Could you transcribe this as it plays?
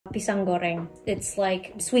Pisang goreng. It's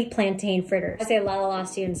like sweet plantain fritters. I say Lala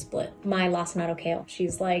lost you and split. My lost not okay.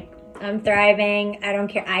 She's like, I'm thriving. I don't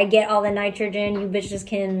care. I get all the nitrogen. You bitches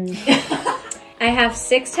can... I have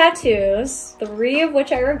 6 tattoos, 3 of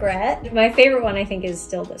which I regret. My favorite one, I think, is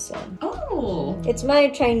still this one. Oh. It's my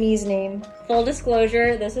Chinese name. Full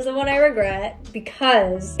disclosure, this is the one I regret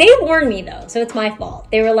because they warned me though, so it's my fault.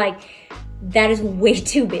 They were like, that is way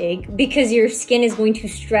too big because your skin is going to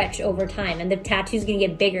stretch over time and the tattoo's gonna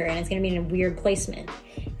get bigger and it's gonna be in a weird placement.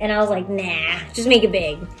 And I was like, nah, just make it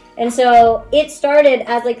big. And so it started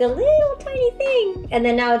as like a little tiny thing and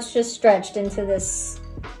then now it's just stretched into this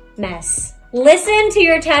mess. Listen to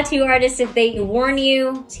your tattoo artist if they warn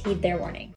you, heed their warning.